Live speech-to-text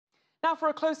Now, for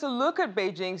a closer look at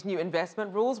Beijing's new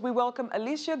investment rules, we welcome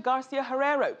Alicia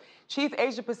Garcia-Herrero, Chief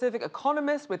Asia-Pacific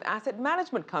Economist with asset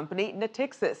management company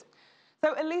NATIXIS.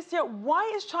 So, Alicia, why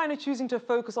is China choosing to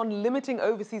focus on limiting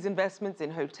overseas investments in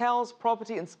hotels,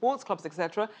 property and sports clubs,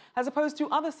 etc., as opposed to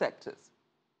other sectors?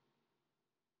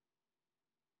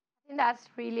 I think that's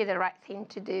really the right thing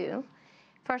to do.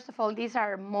 First of all, these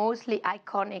are mostly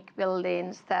iconic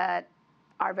buildings that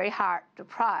are very hard to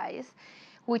price,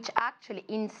 which actually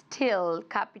instill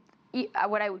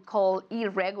what I would call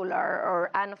irregular or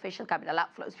unofficial capital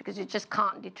outflows, because you just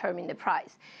can't determine the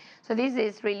price. So this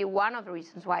is really one of the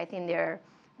reasons why I think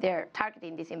they're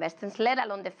targeting these investments, let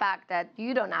alone the fact that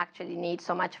you don't actually need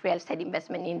so much real estate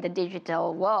investment in the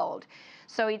digital world.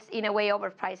 So it's in a way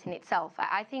overpricing itself.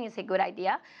 I think it's a good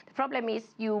idea. The problem is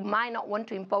you might not want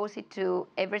to impose it to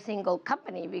every single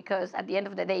company, because at the end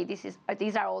of the day,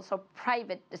 these are also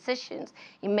private decisions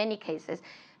in many cases,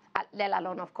 let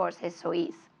alone, of course,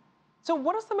 SOEs. So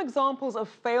what are some examples of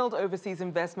failed overseas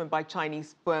investment by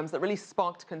Chinese firms that really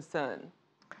sparked concern?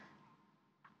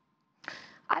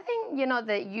 I think,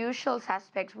 the usual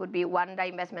suspects would be Wanda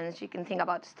Investments. You can think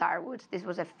about Starwoods. This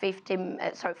was a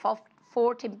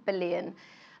 40 billion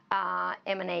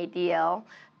M&A deal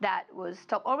that was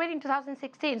stopped already in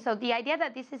 2016. So the idea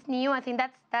that this is new, I think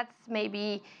that's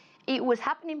maybe, it was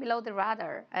happening below the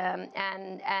radar.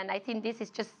 And I think this is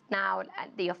just now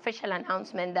the official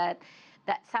announcement that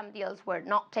some deals were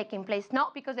not taking place,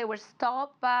 not because they were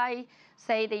stopped by,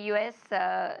 say, the US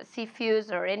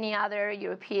CFIUS or any other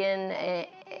European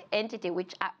entity,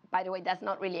 which, by the way, does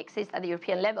not really exist at the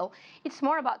European level. It's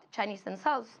more about the Chinese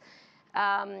themselves.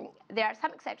 There are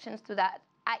some exceptions to that.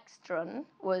 Extron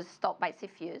was stopped by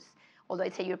CFIUS, although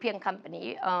it's a European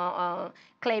company,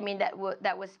 claiming that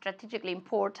that was strategically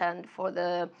important for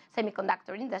the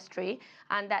semiconductor industry,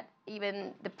 and that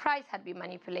even the price had been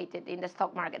manipulated in the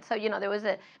stock market. So, there was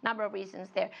a number of reasons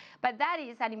there. But that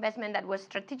is an investment that was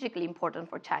strategically important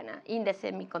for China in the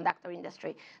semiconductor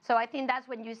industry. So I think that's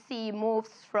when you see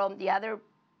moves from the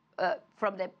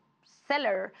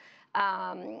seller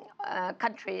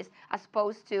countries, as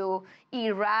opposed to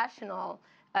irrational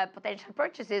potential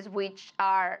purchases, which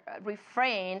are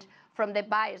refrained from the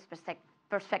buyer's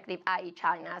perspective, i.e.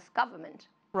 China's government.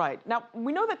 Right. Now,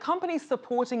 we know that companies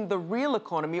supporting the real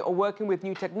economy or working with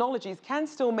new technologies can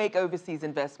still make overseas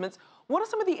investments. What are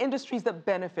some of the industries that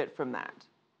benefit from that?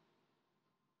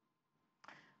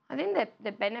 I think that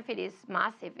the benefit is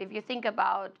massive. If you think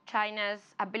about China's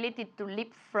ability to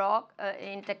leapfrog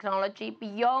in technology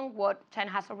beyond what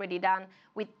China has already done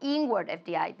with inward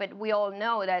FDI, but we all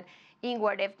know that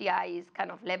inward FDI is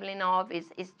kind of leveling off.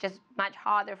 It's just much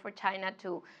harder for China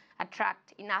to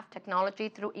attract enough technology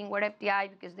through inward FDI,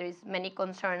 because there is many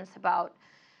concerns about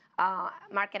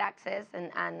market access,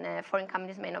 and foreign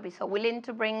companies may not be so willing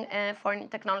to bring foreign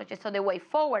technology. So the way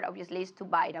forward, obviously, is to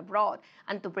buy it abroad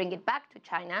and to bring it back to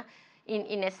China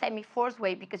in a semi-forced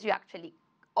way, because you actually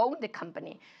own the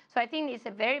company. So I think it's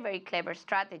a very, very clever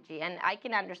strategy, and I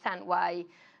can understand why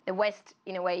the West,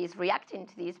 in a way, is reacting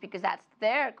to this, because that's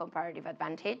their comparative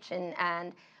advantage,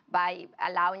 and by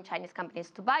allowing Chinese companies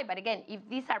to buy. But again, if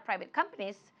these are private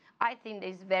companies, I think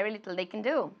there's very little they can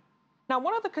do. Now,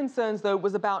 one of the concerns, though,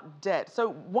 was about debt.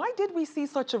 So why did we see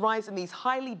such a rise in these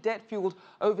highly debt-fueled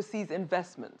overseas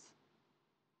investments?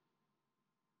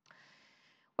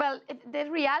 Well, the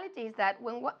reality is that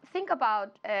when we think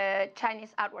about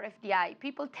Chinese outward FDI,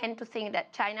 people tend to think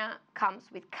that China comes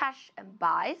with cash and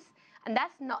buys, and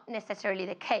that's not necessarily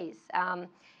the case.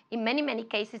 In many, many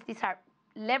cases, these are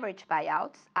leverage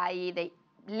buyouts, i.e. they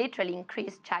literally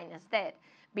increase China's debt,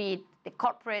 be it the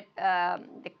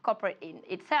corporate in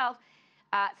itself,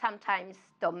 sometimes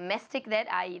domestic debt,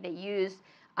 i.e. they use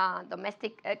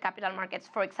domestic capital markets,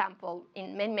 for example,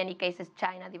 in many, many cases,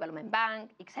 China Development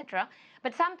Bank, etc.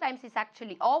 But sometimes it's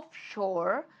actually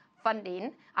offshore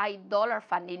funding, i.e. dollar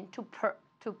funding,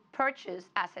 to purchase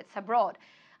assets abroad.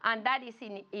 And that is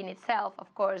in itself,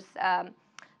 of course,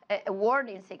 a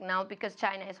warning signal, because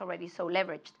China is already so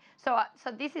leveraged. So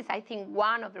this is, I think,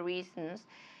 one of the reasons.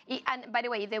 And by the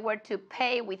way, if they were to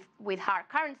pay with hard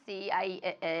currency,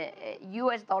 a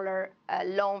US dollar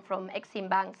loan from Exim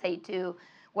Bank, say, to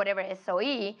whatever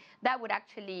SOE, that would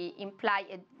actually imply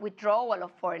a withdrawal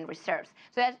of foreign reserves.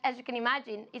 So as you can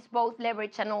imagine, it's both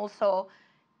leverage and also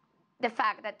the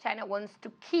fact that China wants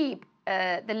to keep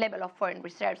the level of foreign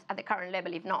reserves at the current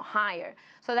level, if not higher.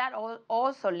 So that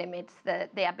also limits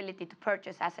the ability to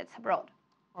purchase assets abroad.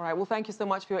 All right. Well, thank you so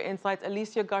much for your insights.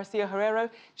 Alicia Garcia-Herrero,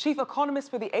 Chief Economist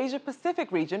for the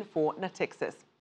Asia-Pacific region for NATIXIS.